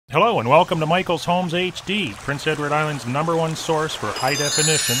Hello and welcome to Michael's Homes HD, Prince Edward Island's #1 source for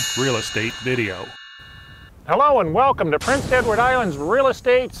high-definition real estate video. Hello and welcome to Prince Edward Island's Real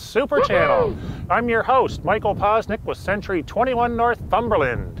Estate Super Channel. I'm your host, Michael Poczynek with Century 21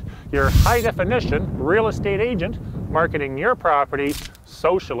 Northumberland, your high-definition real estate agent marketing your properties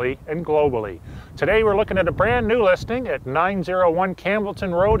socially and globally. Today we're looking at a brand new listing at 901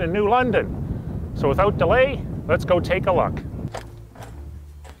 Campbellton Road in New London. So without delay, let's go take a look.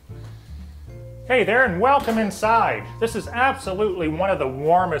 Hey there and welcome inside. This is absolutely one of the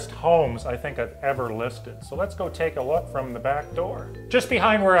warmest homes I think I've ever listed. So let's go take a look from the back door. Just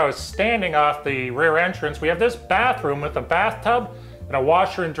behind where I was standing off the rear entrance, we have this bathroom with a bathtub and a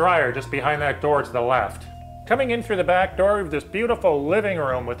washer and dryer just behind that door to the left. Coming in through the back door, we have this beautiful living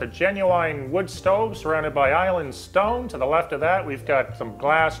room with a genuine wood stove surrounded by island stone. To the left of that, we've got some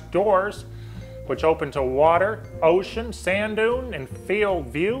glass doors which open to water, ocean, sand dune, and field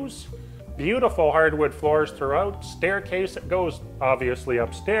views. Beautiful hardwood floors throughout, staircase that goes obviously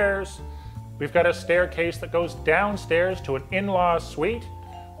upstairs. We've got a staircase that goes downstairs to an in-law suite,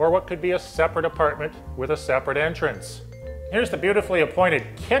 or what could be a separate apartment with a separate entrance. Here's the beautifully appointed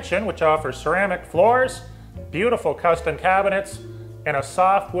kitchen, which offers ceramic floors, beautiful custom cabinets, and a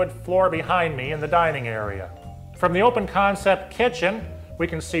softwood floor behind me in the dining area. From the open concept kitchen, we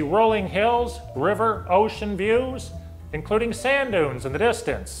can see rolling hills, river, ocean views, including sand dunes in the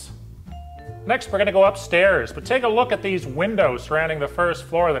distance. Next, we're going to go upstairs, but take a look at these windows surrounding the first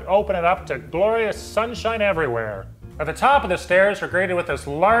floor that open it up to glorious sunshine everywhere. At the top of the stairs, we're greeted with this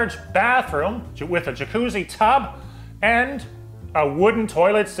large bathroom with a jacuzzi tub and a wooden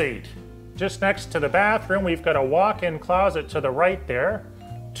toilet seat. Just next to the bathroom, we've got a walk-in closet to the right there.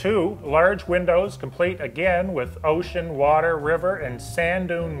 Two large windows, complete again with ocean, water, river, and sand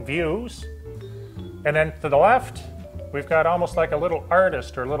dune views. And then to the left, we've got almost like a little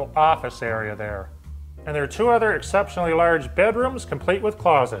artist or little office area there. And there are two other exceptionally large bedrooms, complete with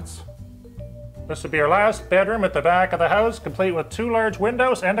closets. This would be our last bedroom at the back of the house, complete with two large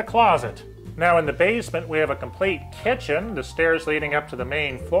windows and a closet. Now in the basement, we have a complete kitchen, the stairs leading up to the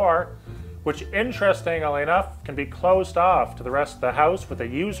main floor, which interestingly enough can be closed off to the rest of the house with a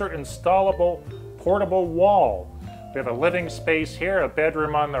user-installable portable wall. We have a living space here, a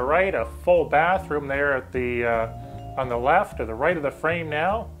bedroom on the right, a full bathroom there at on the left or the right of the frame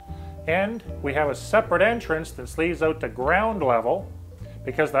now, and we have a separate entrance that leads out to ground level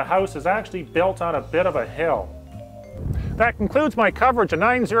because the house is actually built on a bit of a hill. That concludes my coverage of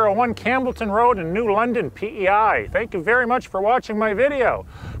 901 Campbellton Road in New London, PEI. Thank you very much for watching my video.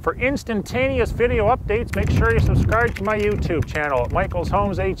 For instantaneous video updates, make sure you subscribe to my YouTube channel at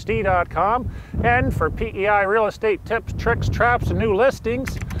michaelshomeshd.com, and for PEI real estate tips, tricks, traps, and new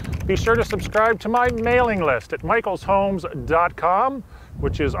listings, be sure to subscribe to my mailing list at michaelshomeshd.com,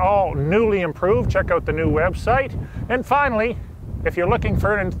 which is all newly improved. Check out the new website. And finally, if you're looking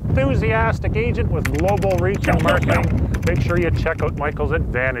for an enthusiastic agent with global reach and marketing, make sure you check out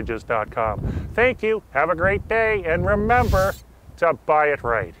michaelsadvantages.com. Thank you, have a great day, and remember to buy it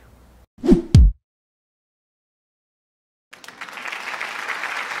right.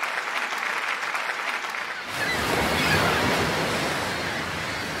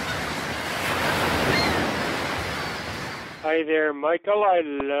 Hi there, Michael. I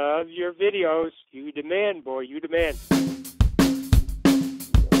love your videos. You demand, boy, you demand.